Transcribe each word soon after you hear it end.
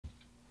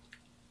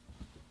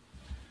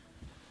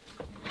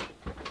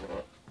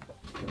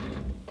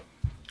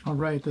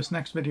Alright, this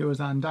next video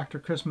is on Dr.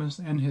 Christmas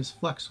and his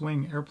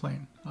flex-wing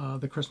airplane,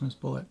 the Christmas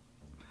Bullet.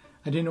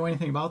 I didn't know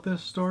anything about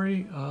this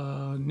story,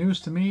 news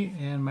to me,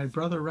 and my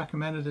brother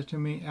recommended it to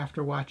me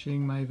after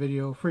watching my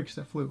video Freaks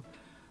That Flew.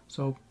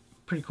 So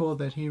pretty cool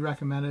that he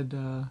recommended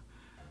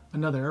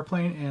another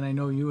airplane, and I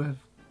know you have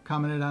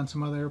commented on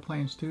some other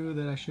airplanes too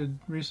that I should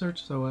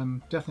research, so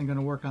I'm definitely going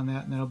to work on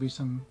that, and that'll be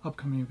some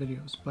upcoming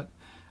videos. But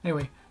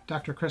anyway,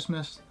 Dr.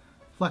 Christmas,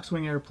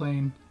 flex-wing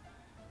airplane,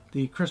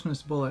 the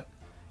Christmas Bullet.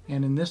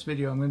 And in this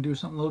video I'm going to do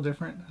something a little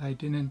different. I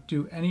didn't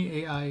do any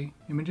AI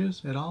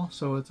images at all,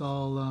 so it's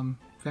all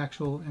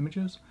factual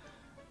images.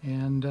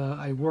 And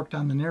I worked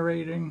on the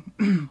narrating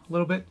a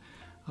little bit.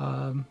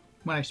 When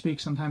I speak,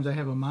 sometimes I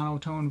have a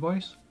monotone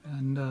voice,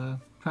 and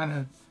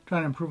trying to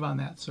improve on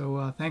that.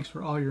 So thanks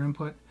for all your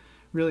input.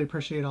 Really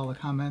appreciate all the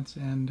comments,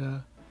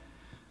 and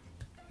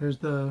here's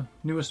the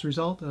newest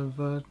result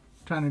of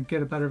trying to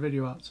get a better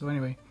video out. So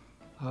anyway,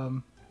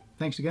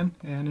 thanks again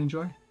and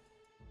enjoy.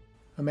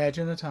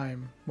 Imagine a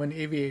time when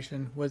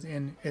aviation was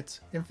in its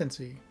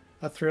infancy,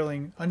 a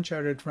thrilling,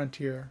 uncharted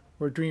frontier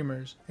where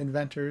dreamers,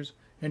 inventors,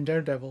 and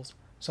daredevils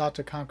sought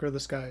to conquer the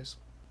skies.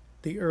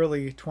 The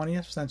early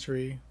 20th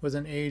century was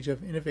an age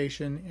of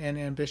innovation and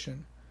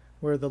ambition,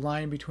 where the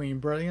line between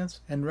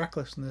brilliance and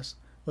recklessness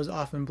was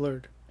often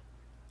blurred.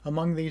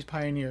 Among these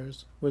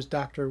pioneers was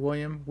Dr.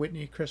 William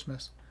Whitney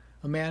Christmas,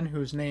 a man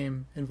whose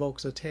name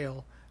invokes a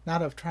tale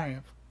not of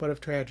triumph but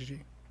of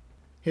tragedy.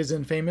 His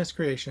infamous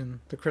creation,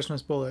 the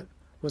Christmas Bullet,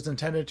 was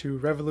intended to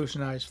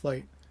revolutionize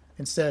flight.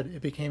 Instead,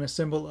 it became a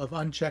symbol of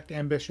unchecked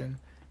ambition,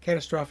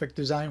 catastrophic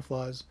design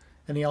flaws,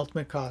 and the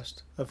ultimate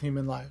cost of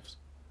human lives.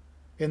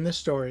 In this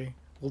story,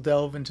 we'll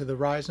delve into the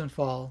rise and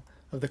fall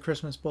of the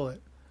Christmas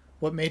Bullet,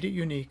 what made it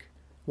unique,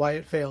 why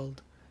it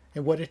failed,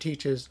 and what it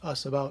teaches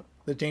us about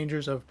the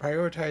dangers of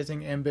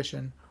prioritizing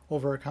ambition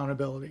over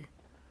accountability.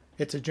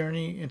 It's a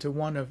journey into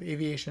one of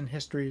aviation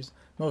history's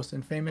most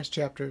infamous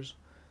chapters,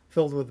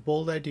 filled with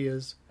bold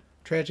ideas,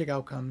 tragic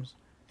outcomes,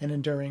 and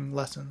enduring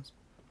lessons.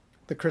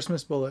 The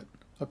Christmas Bullet,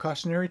 a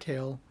cautionary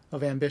tale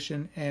of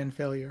ambition and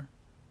failure.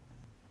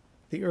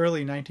 The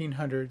early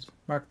 1900s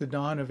marked the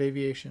dawn of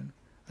aviation,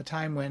 a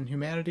time when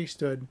humanity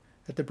stood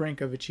at the brink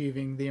of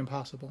achieving the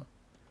impossible.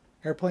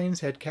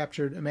 Airplanes had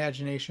captured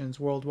imaginations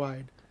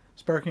worldwide,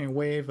 sparking a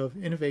wave of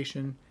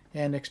innovation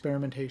and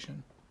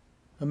experimentation.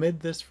 Amid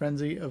this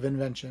frenzy of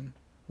invention,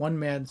 one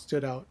man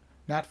stood out,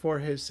 not for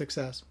his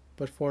success,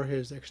 but for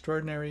his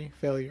extraordinary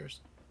failures.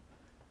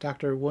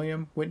 Dr.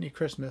 William Whitney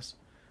Christmas,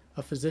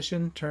 a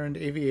physician turned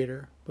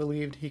aviator,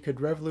 believed he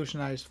could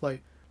revolutionize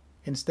flight.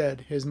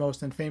 Instead, his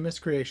most infamous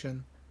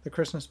creation, the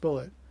Christmas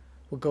Bullet,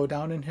 will go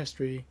down in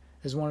history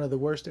as one of the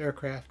worst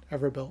aircraft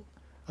ever built,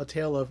 a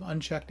tale of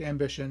unchecked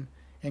ambition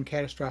and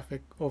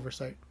catastrophic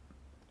oversight.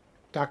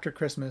 Dr.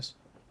 Christmas,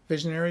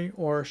 visionary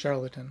or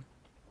charlatan?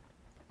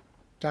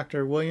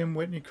 Dr. William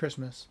Whitney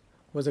Christmas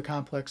was a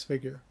complex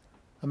figure.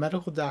 A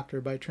medical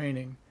doctor by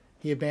training,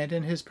 he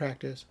abandoned his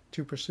practice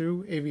to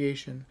pursue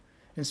aviation,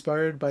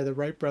 inspired by the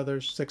Wright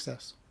brothers'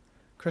 success.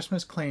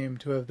 Christmas claimed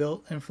to have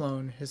built and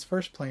flown his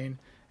first plane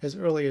as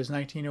early as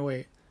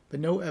 1908, but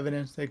no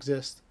evidence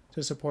exists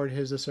to support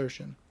his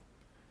assertion.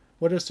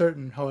 What is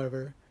certain,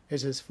 however,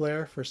 is his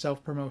flair for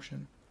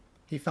self-promotion.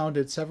 He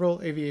founded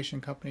several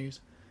aviation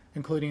companies,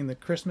 including the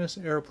Christmas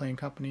Airplane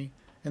Company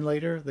and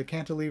later the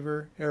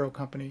Cantilever Aero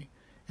Company,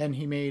 and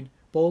he made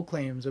bold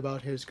claims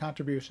about his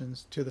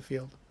contributions to the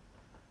field.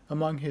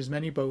 Among his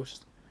many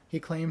boasts, he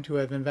claimed to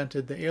have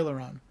invented the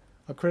aileron,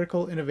 a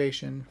critical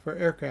innovation for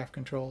aircraft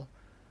control,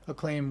 a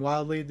claim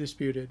wildly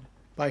disputed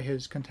by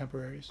his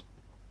contemporaries.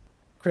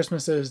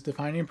 Christmas's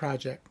defining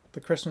project, the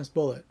Christmas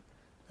Bullet,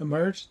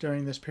 emerged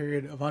during this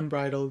period of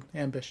unbridled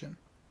ambition.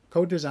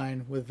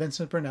 Co-designed with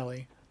Vincent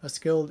Brunelli, a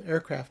skilled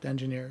aircraft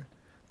engineer,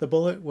 the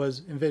Bullet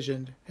was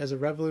envisioned as a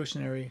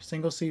revolutionary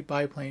single-seat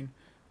biplane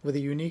with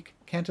a unique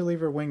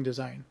cantilever wing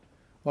design.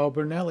 While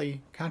Brunelli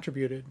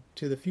contributed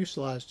to the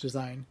fuselage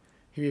design,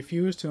 he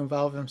refused to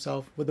involve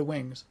himself with the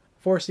wings,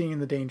 foreseeing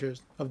the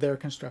dangers of their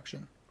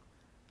construction.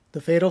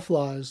 The fatal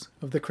flaws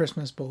of the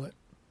Christmas Bullet.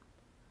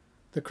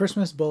 The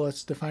Christmas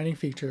Bullet's defining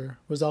feature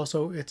was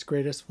also its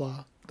greatest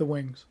flaw, the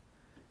wings.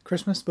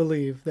 Christmas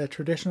believed that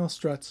traditional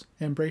struts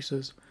and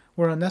braces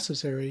were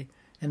unnecessary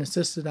and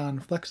insisted on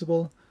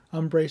flexible,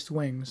 unbraced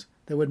wings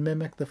that would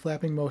mimic the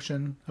flapping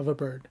motion of a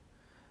bird.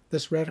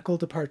 This radical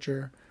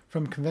departure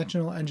from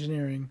conventional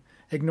engineering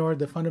ignored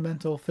the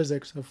fundamental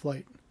physics of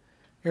flight.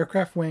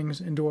 Aircraft wings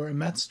endure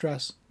immense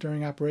stress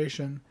during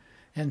operation,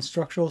 and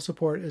structural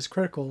support is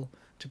critical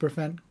to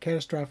prevent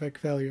catastrophic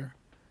failure.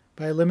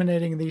 By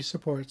eliminating these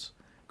supports,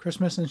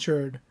 Christmas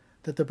ensured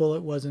that the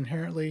Bullet was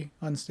inherently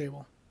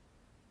unstable.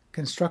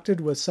 Constructed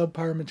with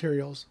subpar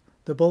materials,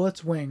 the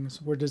Bullet's wings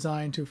were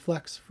designed to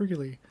flex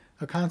freely,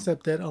 a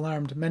concept that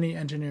alarmed many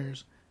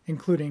engineers,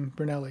 including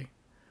Brunelli.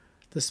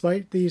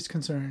 Despite these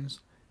concerns,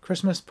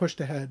 Christmas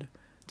pushed ahead,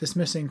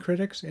 dismissing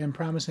critics and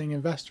promising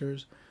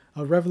investors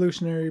a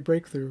revolutionary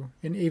breakthrough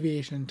in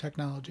aviation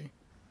technology.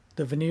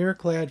 The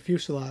veneer-clad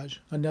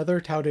fuselage, another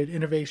touted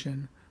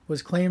innovation,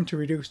 was claimed to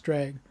reduce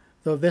drag,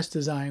 though this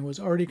design was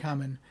already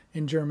common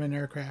in German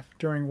aircraft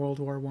during World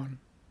War I.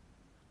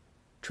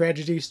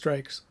 Tragedy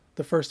strikes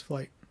the first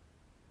flight.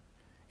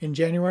 In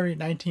January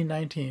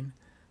 1919,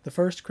 the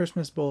first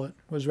Christmas bullet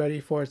was ready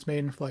for its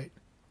maiden flight.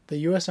 The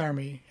U.S.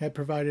 Army had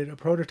provided a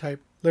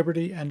prototype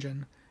Liberty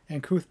engine,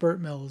 and Cuthbert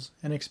Mills,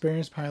 an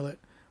experienced pilot,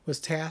 was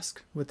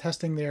tasked with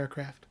testing the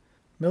aircraft.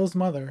 Mills'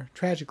 mother,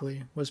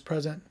 tragically, was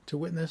present to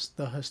witness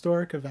the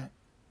historic event.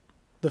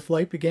 The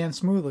flight began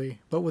smoothly,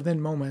 but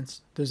within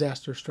moments,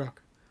 disaster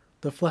struck.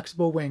 The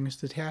flexible wings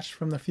detached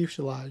from the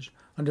fuselage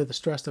under the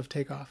stress of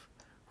takeoff.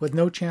 With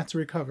no chance to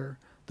recover,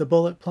 the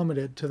bullet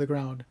plummeted to the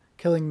ground,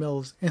 killing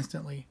Mills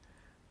instantly.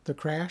 The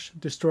crash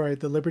destroyed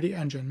the Liberty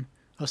engine,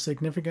 a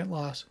significant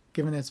loss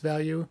given its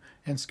value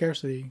and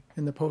scarcity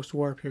in the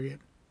post-war period.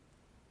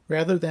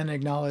 Rather than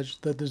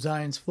acknowledge the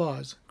design's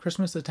flaws,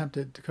 Christmas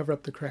attempted to cover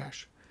up the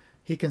crash.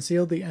 He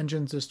concealed the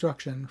engine's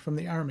destruction from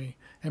the Army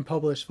and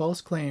published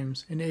false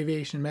claims in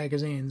aviation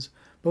magazines,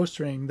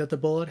 boasting that the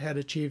bullet had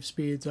achieved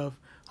speeds of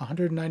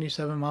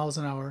 197 miles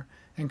an hour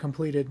and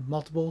completed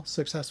multiple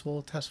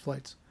successful test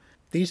flights.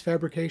 These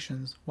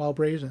fabrications, while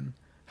brazen,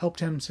 helped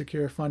him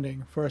secure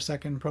funding for a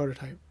second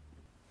prototype.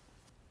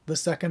 The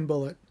second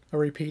bullet, a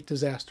repeat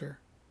disaster.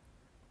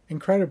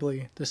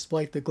 Incredibly,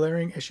 despite the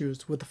glaring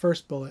issues with the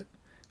first bullet,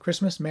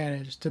 Christmas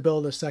managed to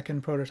build a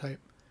second prototype.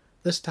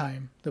 This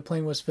time, the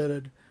plane was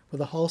fitted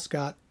with a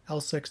Hall-Scott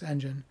L6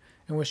 engine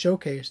and was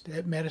showcased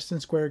at Madison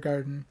Square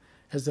Garden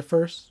as the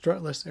first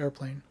strutless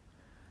airplane.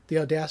 The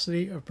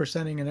audacity of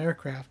presenting an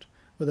aircraft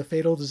with a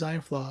fatal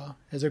design flaw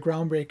as a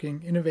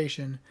groundbreaking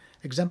innovation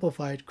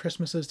exemplified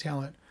Christmas's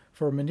talent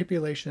for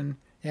manipulation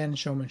and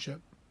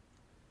showmanship.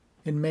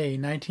 In May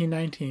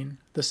 1919,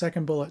 the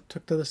second bullet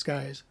took to the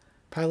skies,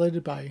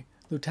 piloted by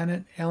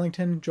Lieutenant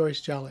Allington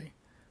Joyce Jolly.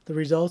 The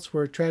results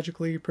were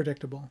tragically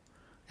predictable.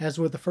 As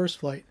with the first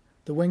flight,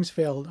 the wings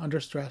failed under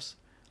stress,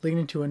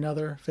 leading to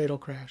another fatal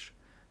crash.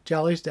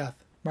 Jolly's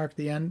death marked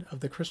the end of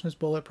the Christmas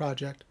bullet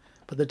project,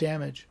 but the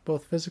damage,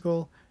 both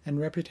physical and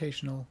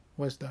reputational,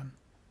 was done.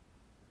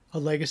 A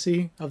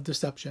legacy of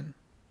deception.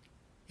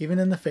 Even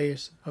in the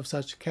face of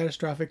such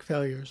catastrophic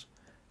failures,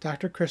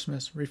 Dr.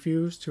 Christmas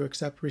refused to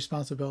accept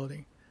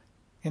responsibility.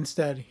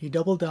 Instead, he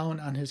doubled down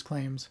on his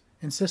claims,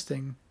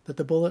 insisting that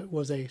the bullet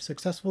was a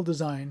successful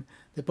design,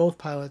 that both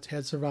pilots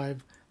had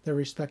survived their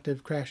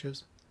respective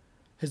crashes.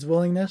 His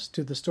willingness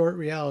to distort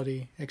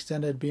reality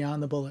extended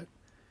beyond the bullet.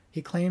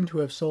 He claimed to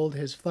have sold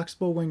his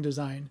flexible wing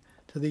design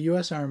to the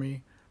U.S.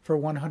 Army for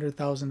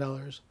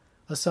 $100,000,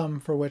 a sum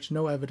for which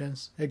no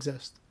evidence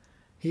exists.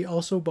 He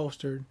also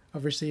boasted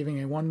of receiving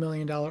a $1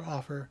 million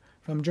offer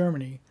from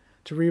Germany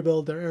to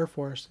rebuild their air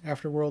force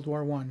after World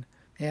War I,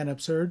 an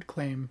absurd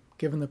claim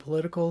given the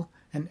political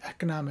and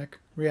economic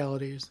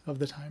realities of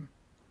the time.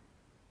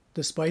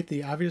 Despite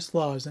the obvious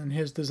flaws in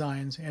his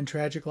designs and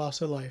tragic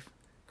loss of life,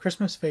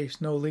 Christmas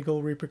faced no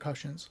legal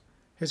repercussions.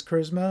 His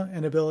charisma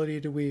and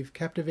ability to weave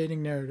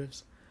captivating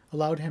narratives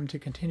allowed him to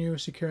continue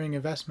securing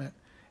investment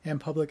and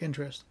public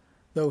interest,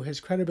 though his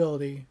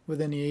credibility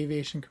within the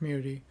aviation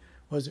community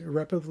was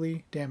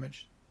irreparably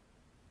damaged.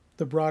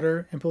 The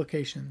broader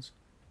implications.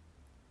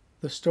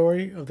 The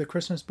story of the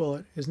Christmas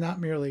bullet is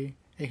not merely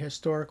a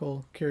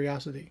historical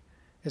curiosity.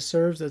 It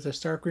serves as a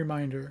stark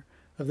reminder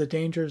of the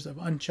dangers of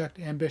unchecked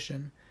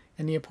ambition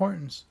and the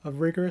importance of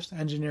rigorous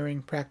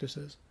engineering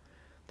practices.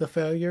 The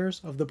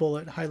failures of the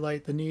bullet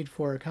highlight the need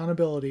for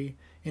accountability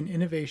in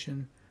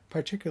innovation,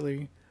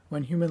 particularly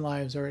when human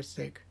lives are at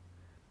stake.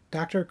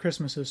 Dr.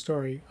 Christmas's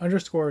story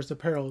underscores the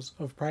perils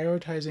of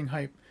prioritizing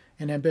hype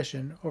and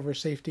ambition over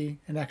safety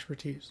and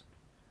expertise.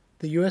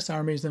 The U.S.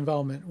 Army's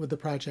involvement with the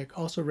project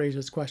also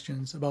raises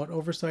questions about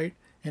oversight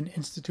and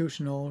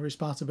institutional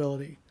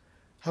responsibility.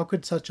 How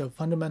could such a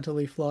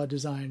fundamentally flawed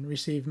design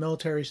receive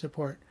military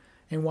support,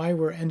 and why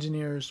were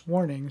engineers'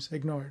 warnings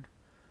ignored?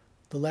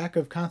 The lack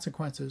of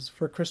consequences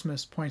for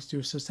Christmas points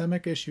to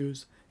systemic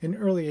issues in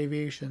early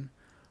aviation,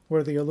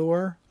 where the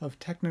allure of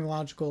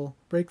technological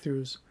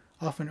breakthroughs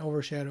often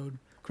overshadowed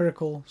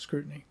critical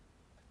scrutiny.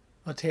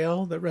 A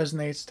tale that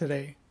resonates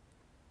today.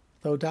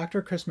 Though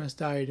Dr. Christmas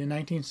died in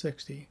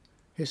 1960,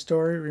 his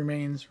story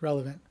remains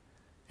relevant.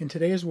 In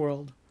today's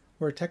world,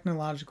 where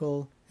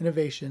technological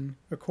innovation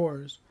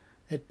occurs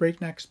at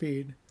breakneck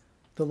speed,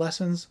 the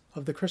lessons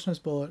of the Christmas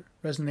bullet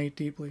resonate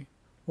deeply.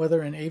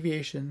 Whether in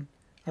aviation,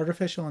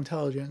 artificial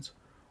intelligence,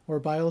 or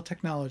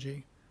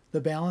biotechnology,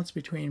 the balance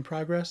between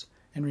progress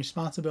and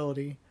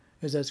responsibility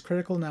is as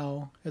critical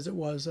now as it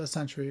was a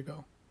century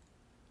ago.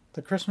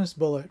 The Christmas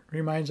bullet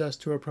reminds us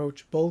to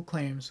approach bold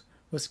claims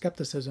with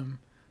skepticism,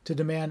 to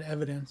demand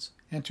evidence,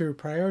 and to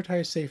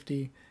prioritize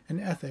safety and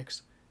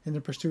ethics in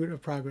the pursuit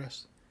of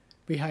progress.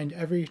 Behind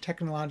every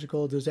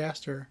technological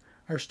disaster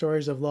are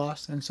stories of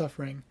loss and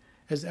suffering,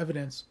 as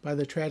evidenced by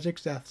the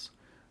tragic deaths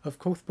of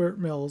Cuthbert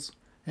Mills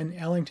and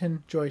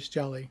Allington Joyce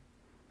Jolly.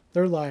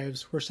 Their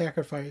lives were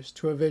sacrificed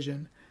to a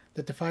vision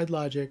that defied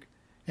logic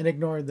and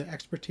ignored the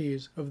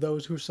expertise of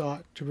those who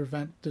sought to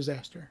prevent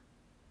disaster.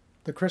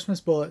 The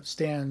Christmas bullet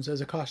stands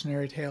as a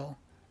cautionary tale,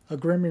 a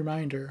grim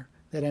reminder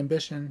that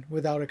ambition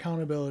without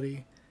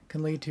accountability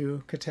can lead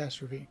to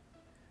catastrophe.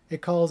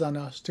 It calls on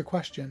us to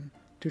question,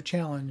 to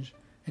challenge,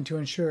 and to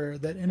ensure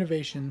that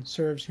innovation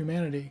serves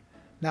humanity,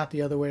 not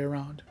the other way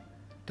around.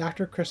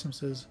 Dr.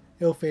 Christmas's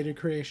ill-fated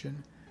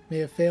creation may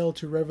have failed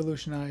to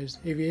revolutionize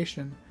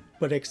aviation,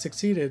 but it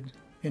succeeded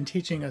in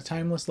teaching a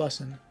timeless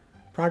lesson.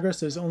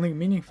 Progress is only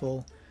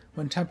meaningful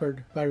when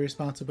tempered by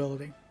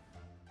responsibility.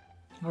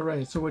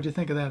 Alright, so what'd you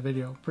think of that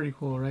video? Pretty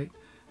cool, right?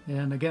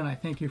 And again, I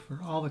thank you for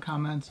all the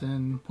comments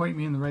and point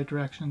me in the right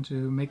direction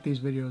to make these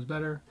videos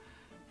better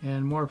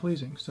and more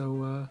pleasing.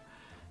 So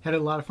had a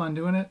lot of fun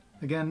doing it.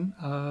 Again,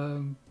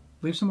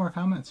 leave some more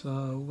comments.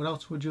 What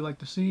else would you like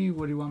to see?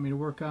 What do you want me to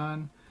work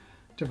on?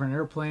 Different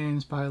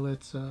airplanes,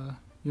 pilots,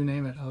 you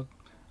name it.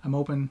 I'm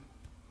open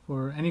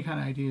for any kind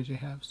of ideas you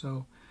have.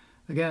 So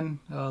again,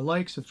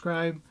 like,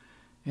 subscribe,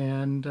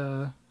 and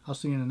I'll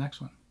see you in the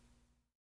next one.